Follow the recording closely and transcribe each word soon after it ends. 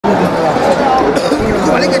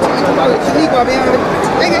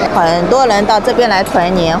很多人到这边来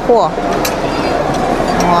囤年货。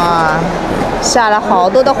哇，下了好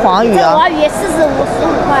多的黄鱼啊！黄鱼45、15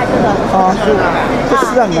块这个。哦，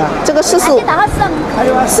这个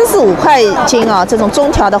45块一斤啊，这种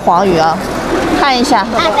中条的黄鱼啊，看一下，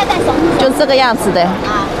就这个样子的。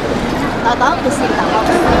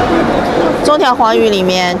中条黄鱼里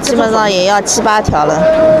面基本上也要7、8条了，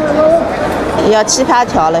也要7、8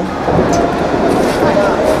条了。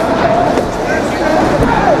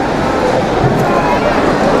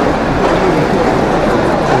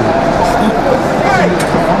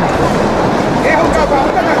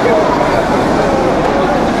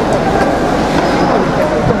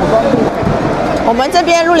我们这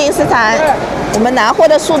边入林市场，我们拿货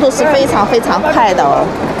的速度是非常快的哦。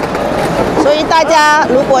所以大家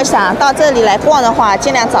如果想到这里来逛的话，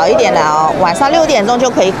尽量早一点来哦，晚上6点钟就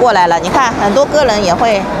可以过来了。你看，很多个人也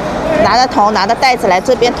会拿着桶、拿着袋子来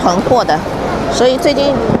这边囤货的，所以最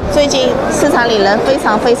近市场里人非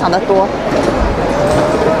常的多。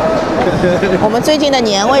我们最近的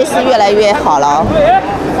年味是越来越好了哦。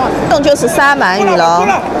这种就是沙鳗鱼了哦。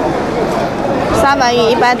沙鳗鱼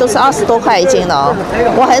一般都是20多块一斤的哦，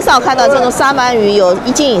我很少看到这种沙鳗鱼有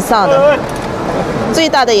1斤以上的，最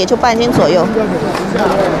大的也就半斤左右。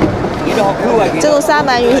这种沙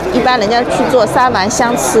鳗鱼一般人家去做沙鳗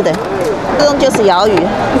香吃的，这种就是鳐鱼，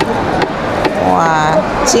哇，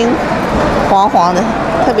金黄黄的，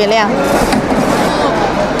特别亮。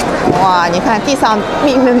哇，你看地上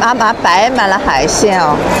密麻摆满了海鲜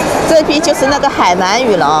哦，这批就是那个海鳗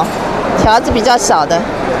鱼了哦，条子比较小的。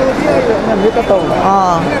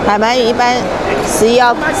哦，海鳗鱼一般11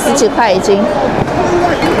要10几块一斤。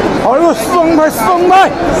哎呦，45块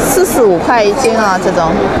，45块一斤啊，这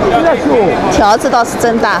种条子倒是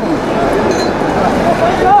真大。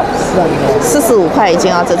45块一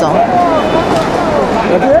斤啊，这种。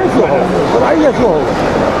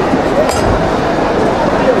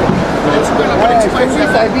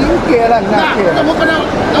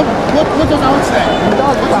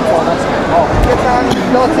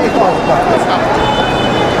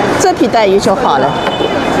这批带鱼就好了。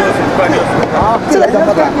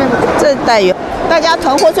这带鱼，大家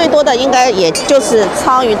囤货最多的应该也就是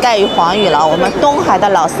鲳鱼、带鱼、黄鱼了。我们东海的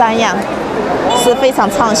老3样是非常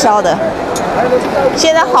畅销的。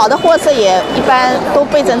现在好的货色也一般都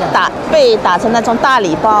被打成那种大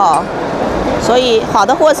礼包哦，所以好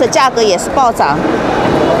的货色价格也是暴涨。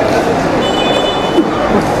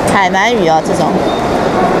海鳗鱼啊，这种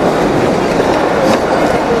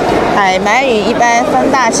海鳗鱼一般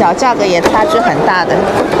分大小，价格也差距很大的。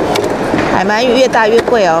海鳗鱼越大越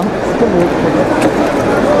贵哦。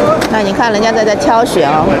那你看人家在这挑选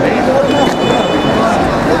哦，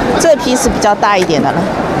这批是比较大一点的了。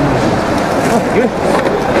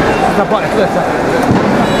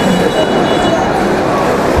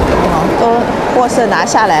都货色拿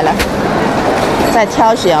下来了，再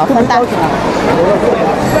挑选哦，分大。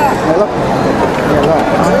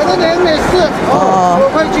哦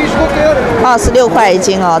，26块一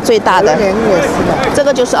斤哦，最大的。这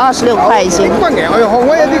个就是26块一斤。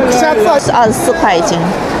是24块一斤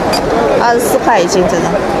，24块一斤这种。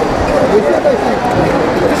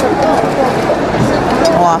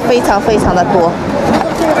哇，非常的多。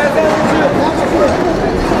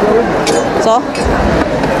走。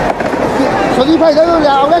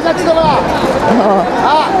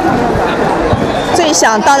最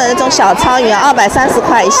想当的那种小鲳鱼，230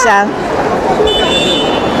块一箱。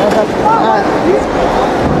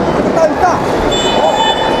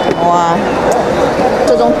哇，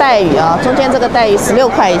这种带鱼啊，中间这个带鱼16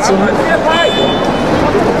块一斤。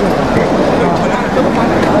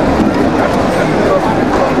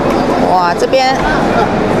哇，这边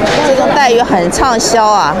这种带鱼很畅销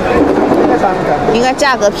啊，应该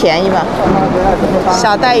价格便宜吧？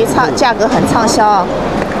小带鱼价格很畅销啊。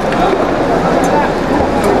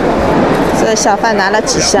这小贩拿了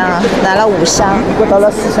几箱啊？拿了5箱。拿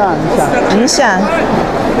了4箱5箱。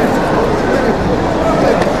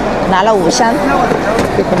拿了5箱。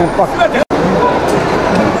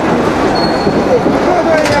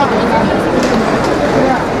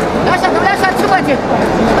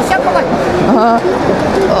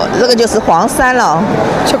这个就是黄鳝了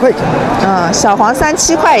，7块。小黄鳝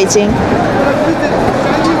7块一斤。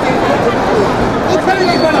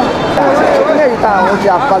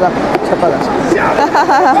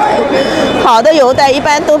好的邮袋一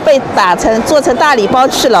般都被做成大礼包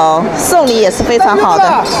去了哦，送礼也是非常好的。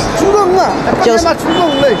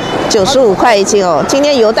95块一斤哦，今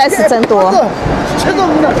天邮袋是真多。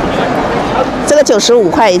这个95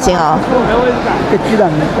块一斤哦。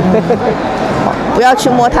不不要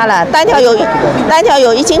去摸它了，单条有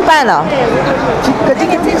1斤半了，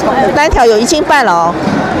单条有1斤半了哦，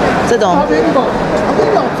这种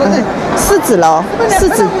柿子喽，柿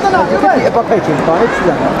子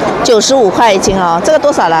95块1斤哦，这个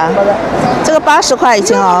多少了？这个80块1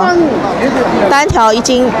斤哦，单条1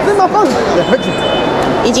斤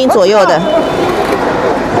左右的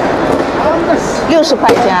，60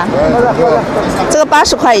块1斤啊，这个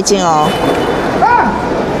80块1斤哦。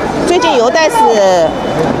最近油带是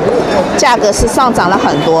价格是上涨了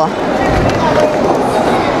很多。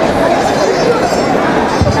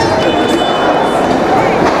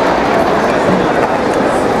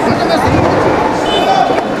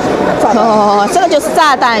哦，这个就是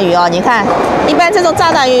炸弹鱼哦，你看，一般这种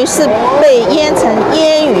炸弹鱼是被腌成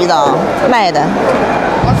腌鱼的哦，卖的。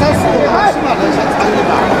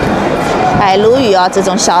海鲈鱼哦，这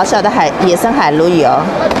种小小的野生海鲈鱼哦，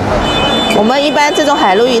我们一般这种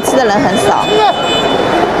海鲈鱼吃的人很少。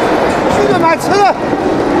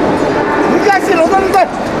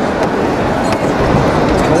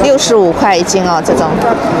65块1斤哦，这种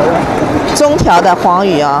中条的黄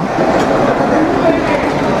鱼哦。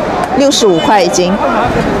65块1斤。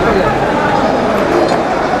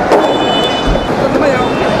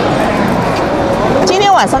今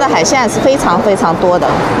天晚上的海鲜是非常非常多的。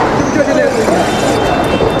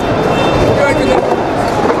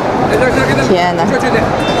天哪，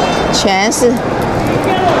全是！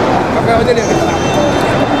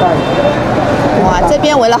哇，这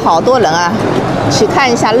边围了好多人啊，去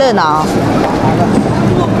看一下热闹。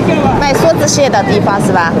卖梭子蟹的地方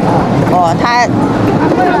是吧？哦，他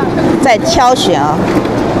在挑选啊。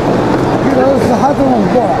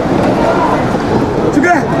这个，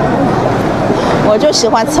我就喜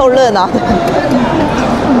欢凑热闹的，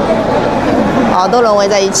好多人围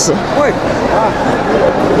在一起。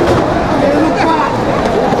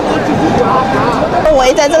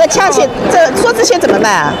围在这个呛蟹，这梭子蟹怎么卖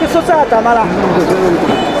啊？梭子怎么了？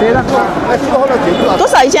多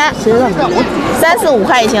少1斤？35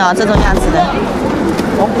块1斤啊，这种样子的。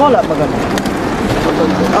红高了不可能。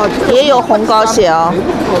也有红膏蟹哦，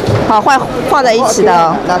好坏放在一起的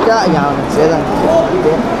哦。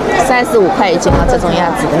35块1斤啊，这种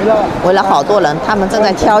样子的，围了好多人，他们正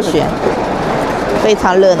在挑选，非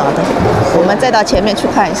常热闹的。我们再到前面去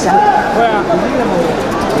看一下。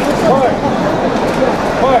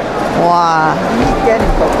哇，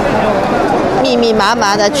密密麻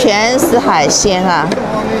麻的全是海鲜啊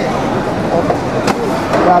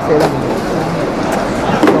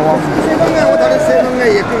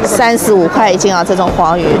！35块1斤啊，这种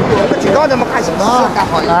黄鱼。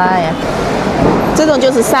哎呀，这种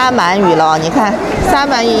就是沙鳗鱼了。你看，沙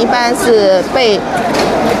鳗鱼一般是被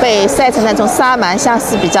晒成那种沙鳗香，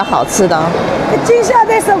是比较好吃的哦。今夏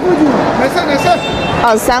再收过去。没事。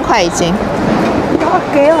23块1斤。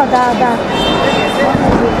给我的。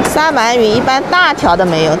沙鳗鱼一般大条的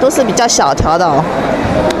没有，都是比较小条的哦。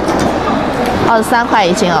23块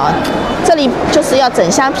1斤哦，这里就是要整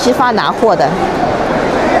箱批发拿货的。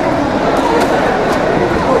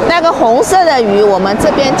那个红色的鱼，我们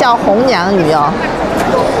这边叫红娘鱼哦，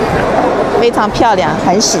非常漂亮，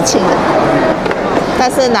很喜庆的。但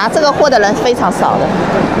是拿这个货的人非常少的。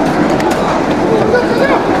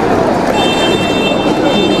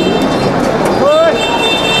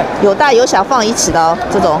有大有小放一起的哦，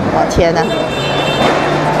这种，我天哪！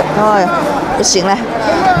哎呀，不行了。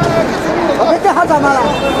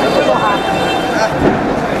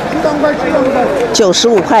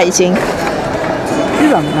95块1斤。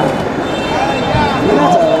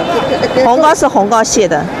红膏是红膏蟹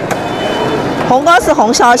的，红膏是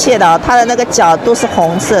红烧蟹的哦，它的那个脚都是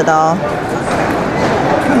红色的哦。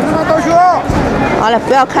好了，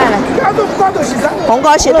不要看了。红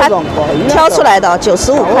膏蟹它挑出来的哦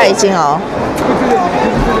，95块1斤哦。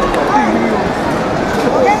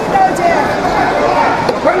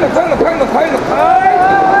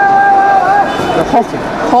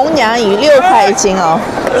红娘鱼6块1斤哦，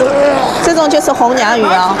这种就是红娘鱼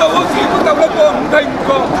哦。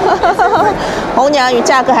红娘鱼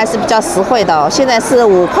价格还是比较实惠的哦，现在是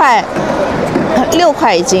6块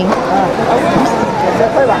1斤。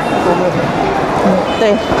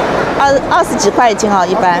对，20几块1斤哦，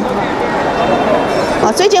一般。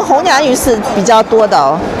最近红娘鱼是比较多的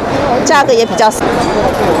哦，价格也比较。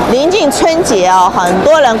临近春节哦，很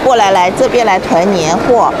多人过来这边来囤年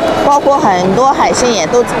货，包括很多海鲜也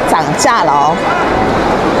都涨价了哦。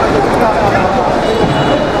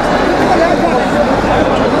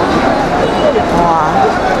哇，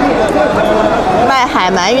卖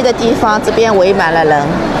海鳗鱼的地方这边围满了人。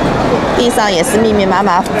地上也是密密麻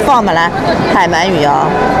麻放满了海鳗鱼哦。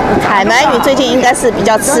海鳗鱼最近应该是比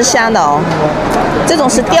较吃香的哦。这种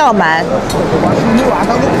是吊鳗，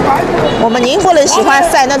我们宁波人喜欢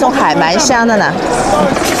晒那种海鳗香的呢。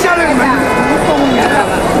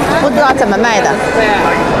不知道怎么卖的。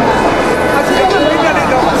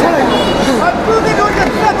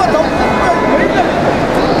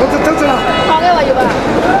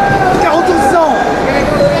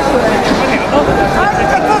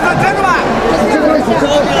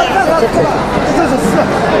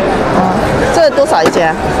这多少一斤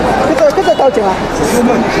啊？这个多少斤啊？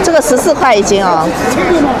这个14块一斤哦，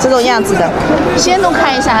这种样子的，鲜度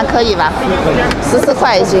看一下还可以吧？14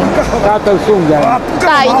块一斤。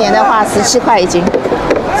大一点的话17块一斤，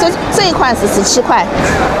这一款是17块。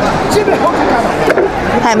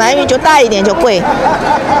海鳗鱼就大一点就贵。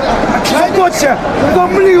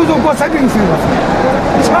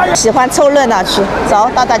喜欢凑热闹去，走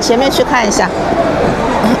到前面去看一下。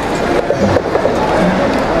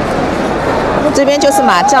这边就是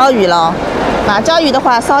马鲛鱼了，马鲛鱼的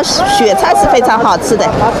话烧雪菜是非常好吃的。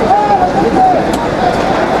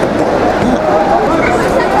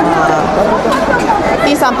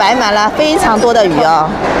地上摆满了非常多的鱼哦，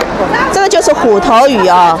这个就是虎头鱼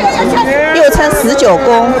哦，又称19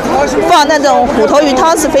公，放那种虎头鱼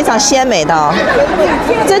汤是非常鲜美的哦。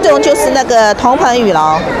这种就是那个铜盆鱼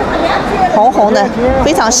了，红红的，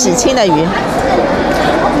非常喜庆的鱼。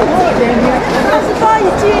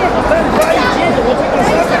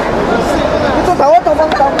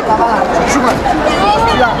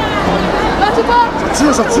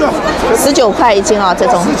19块一斤啊，这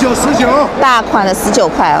种大款的19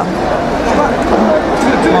块哦。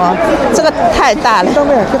哇，这个太大了。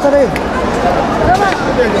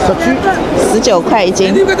19块一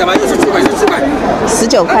斤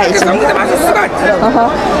，19块一斤。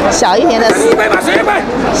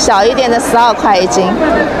小一点的12块一斤。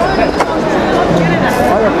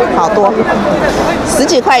好多，10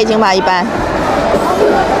几块一斤吧，一般。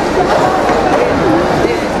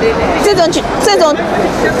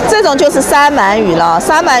这种就是沙鳗鱼了。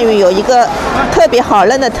沙鳗鱼有一个特别好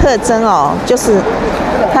认的特征哦，就是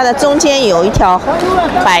它的中间有一条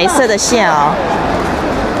白色的线哦。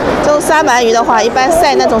这种沙鳗鱼的话，一般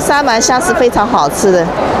晒那种沙鳗香是非常好吃的。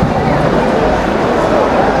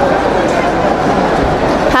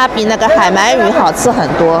它比那个海鳗鱼好吃很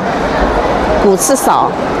多，骨刺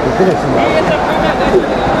少。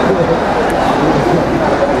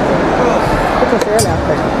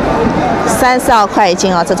32块一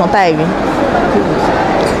斤啊，这种带鱼。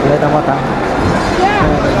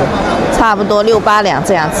差不多6、8两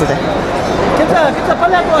这样子的。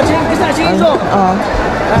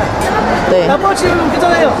对。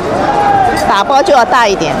打包就要大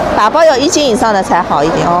一点，打包要1斤以上的才好一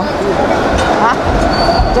点哦。啊？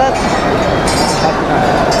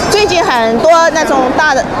最近很多那种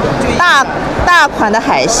大款的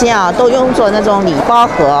海鲜啊，都用作那种礼包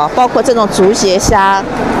盒，包括这种竹节虾、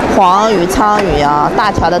黄鱼、鲳鱼啊，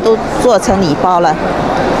大条的都做成礼包了。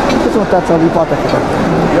这种做礼包的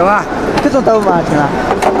有啊，这种都嘛行啊。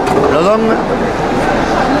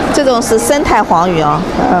这种是生态黄鱼哦。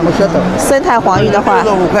我晓得。生态黄鱼的话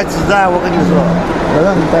，5块纸的，我跟你说，没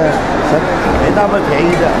那么便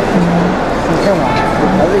宜的。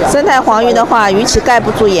生态黄鱼的话，鱼鳍盖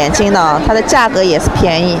不住眼睛的，它的价格也是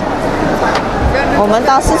便宜。我们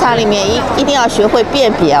到市场里面一定要学会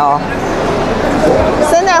辨别哦。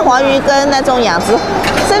生态黄鱼跟那种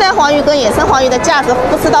生态黄鱼跟野生黄鱼的价格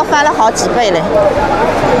不知道翻了好几倍嘞，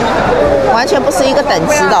完全不是一个等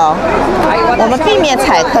级的哦。我们避免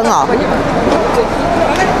踩坑哦。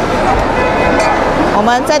我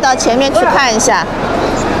们再到前面去看一下。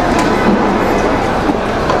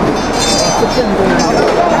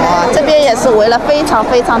哇，这边也是围了非常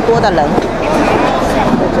非常多的人。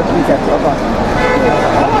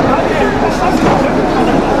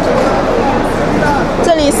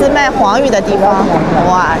这里是卖黄鱼的地方，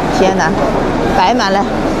哇，天哪，摆满了，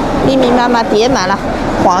密密麻麻叠满了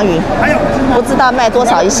黄鱼，不知道卖多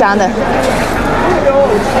少一箱的。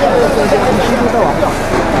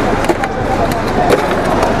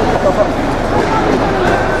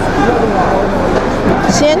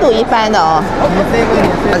鲜度一般的哦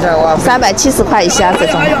，370块一箱这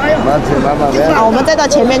种。好，我们再到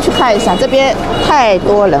前面去看一下，这边太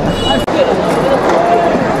多人了。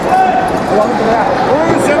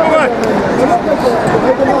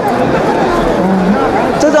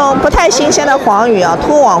这种不太新鲜的黄鱼啊，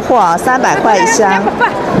拖网货啊，300块一箱。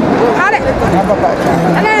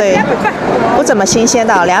对，不怎么新鲜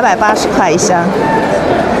的，280块一箱。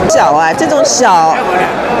小啊，这种小，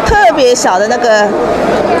特别小的那个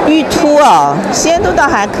玉兔哦，鲜度倒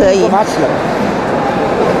还可以。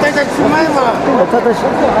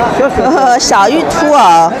小玉兔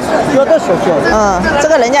哦，这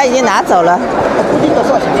个人家已经拿走了，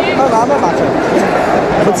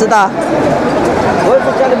不知道。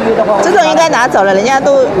这种应该拿走了，人家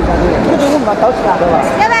都。200。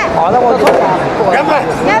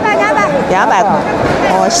200，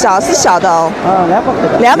哦，小是小的哦。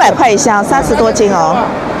200块一箱，30多斤哦。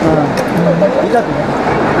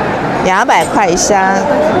200块一箱。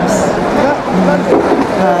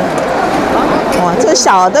哇，这个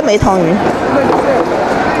小的梅筒鱼，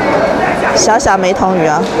小梅筒鱼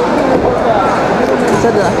啊，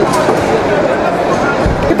这个。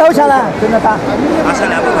多少了？真的大。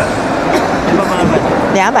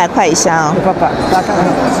200块一箱哦。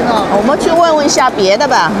我们去问问一下别的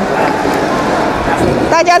吧。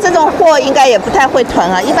大家这种货应该也不太会囤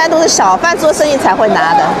啊，一般都是小贩做生意才会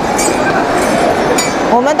拿的。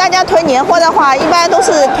我们大家囤年货的话，一般都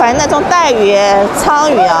是囤那种带鱼、鲳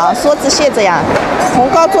鱼啊、梭子蟹这样，红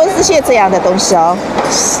膏梭子蟹这样的东西哦，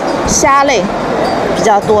虾类比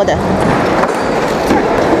较多的。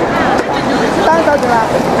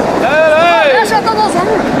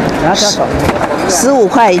15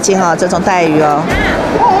块一斤啊，这种带鱼哦。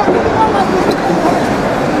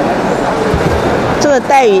这个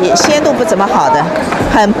带鱼鲜度不怎么好的，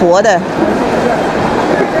很薄的。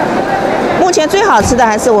目前最好吃的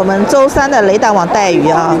还是我们舟山的雷达网带鱼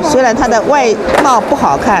啊，虽然它的外貌不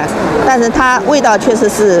好看，但是它味道确实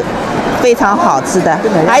是非常好吃的。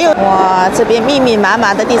还有哇，这边密密麻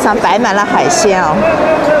麻的地上摆满了海鲜哦。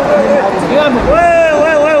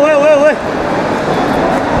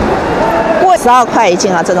12块一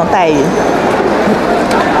斤啊，这种带鱼，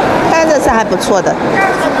看着是还不错的。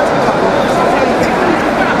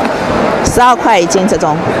12块一斤这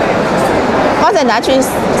种，刚才拿去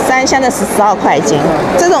3箱的是12块一斤，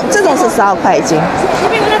这种是12块一斤。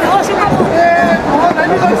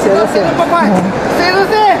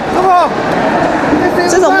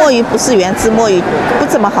这种墨鱼不是原汁墨鱼，不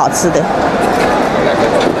怎么好吃的。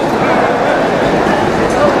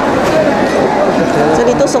这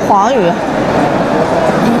里都是黄鱼。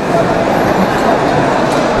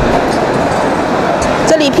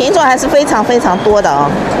这里品种还是非常非常多的啊。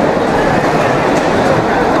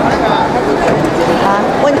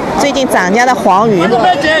问最近涨价的黄鱼。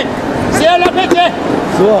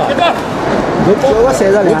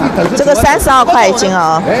这个32块一斤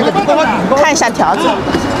啊，看一下条子，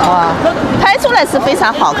哇，拍出来是非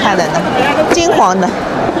常好看的呢，金黄的，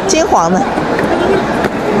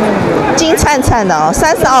金灿灿的哦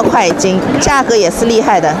，32块一斤，价格也是厉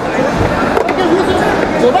害的。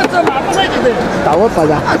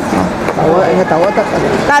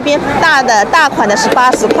那边大款的是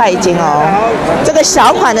80块一斤哦，这个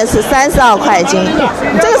小款的是32块一斤，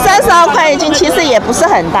这个32块一斤其实也不是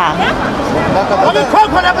很大。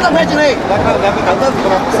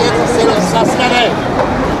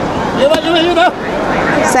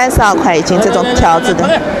32块一斤这种条子的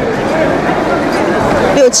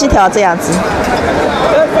，6、7条这样子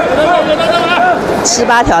，7、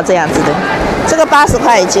8条这样子的，这个80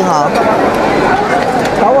块一斤哦。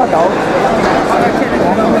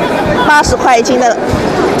80块一斤的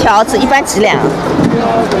条子一般几两？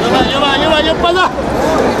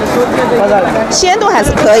鲜度还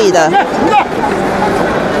是可以的，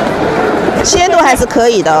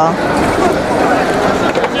哦。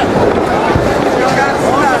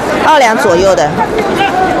2两左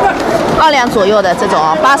右的这种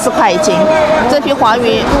哦，80块一斤。这批黄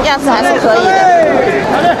鱼样子还是可以的。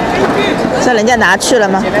这人家拿去了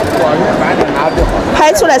吗？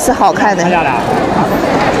拍出来是好看的。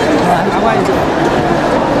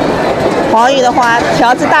黄鱼的话，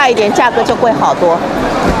条子大一点，价格就贵好多。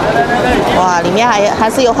哇，里面还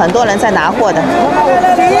是有很多人在拿货的。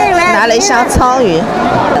拿了一箱鲳鱼，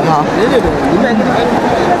哦。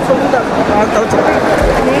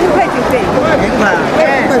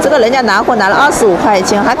这个人家拿货拿了25块一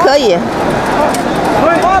斤，还可以。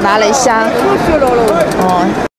拿了一箱。哦。